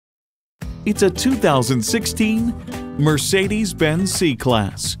It's a 2016 Mercedes-Benz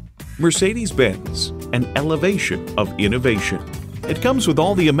C-Class. Mercedes-Benz, an elevation of innovation. It comes with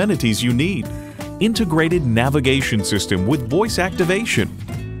all the amenities you need. Integrated navigation system with voice activation,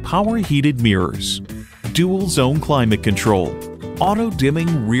 power heated mirrors, dual zone climate control, auto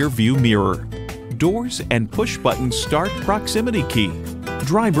dimming rear view mirror, doors and push button start proximity key,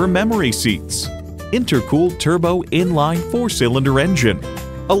 driver memory seats, intercooled turbo inline 4-cylinder engine,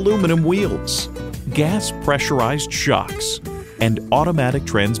 aluminum wheels, gas pressurized shocks, and automatic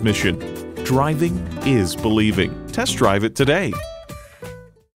transmission. Driving is believing. Test drive it today.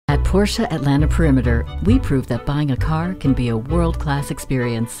 At Porsche Atlanta Perimeter, we prove that buying a car can be a world-class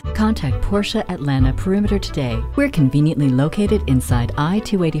experience. Contact Porsche Atlanta Perimeter today. We're conveniently located inside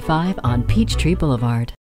I-285 on Peachtree Boulevard.